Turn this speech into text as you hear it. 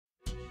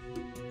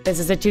This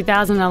is a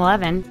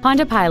 2011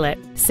 Honda Pilot.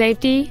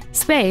 Safety,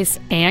 space,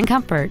 and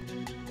comfort.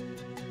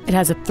 It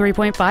has a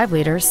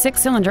 3.5-liter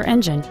six-cylinder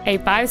engine, a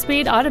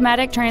 5-speed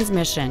automatic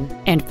transmission,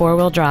 and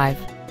four-wheel drive.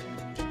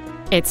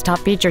 Its top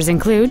features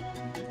include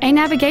a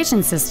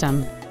navigation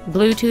system,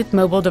 Bluetooth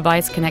mobile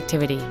device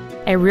connectivity,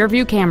 a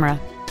rear-view camera,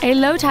 a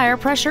low-tire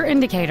pressure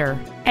indicator,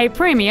 a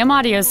premium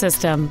audio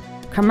system,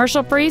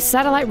 commercial-free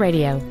satellite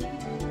radio,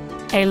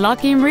 a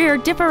locking rear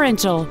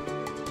differential,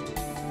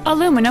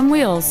 aluminum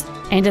wheels,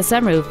 and a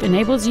sunroof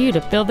enables you to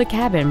fill the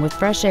cabin with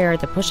fresh air at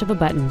the push of a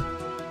button.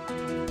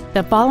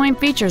 The following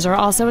features are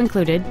also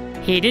included: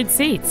 heated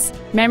seats,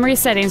 memory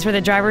settings for the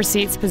driver's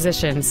seat's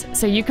positions,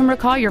 so you can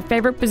recall your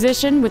favorite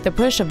position with the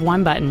push of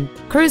one button,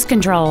 cruise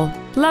control,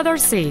 leather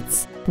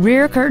seats,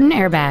 rear curtain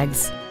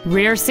airbags,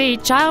 rear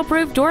seat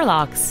child-proof door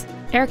locks,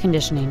 air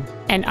conditioning,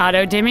 an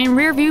auto-dimming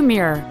rear-view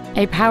mirror,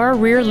 a power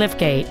rear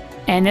liftgate,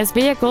 and this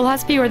vehicle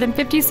has fewer than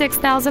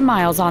 56,000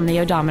 miles on the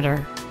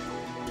odometer.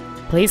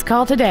 Please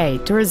call today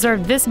to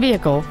reserve this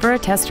vehicle for a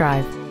test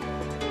drive.